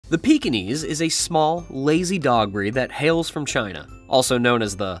The Pekingese is a small, lazy dog breed that hails from China. Also known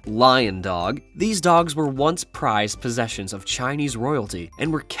as the lion dog, these dogs were once prized possessions of Chinese royalty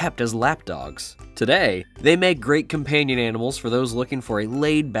and were kept as lap dogs. Today, they make great companion animals for those looking for a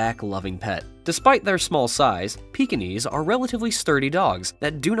laid-back, loving pet. Despite their small size, Pekingese are relatively sturdy dogs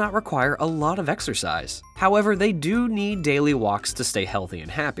that do not require a lot of exercise. However, they do need daily walks to stay healthy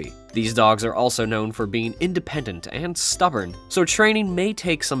and happy. These dogs are also known for being independent and stubborn, so training may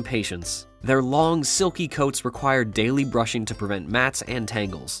take some patience. Their long, silky coats require daily brushing to prevent mats and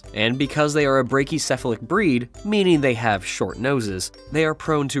tangles. And because they are a brachycephalic breed, meaning they have short noses, they are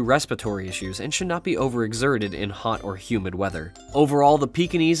prone to respiratory issues and should not be overexerted in hot or humid weather. Overall, the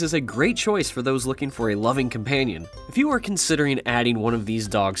Pekingese is a great choice for those looking for a loving companion. If you are considering adding one of these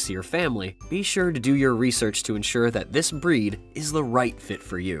dogs to your family, be sure to do your research to ensure that this breed is the right fit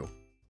for you.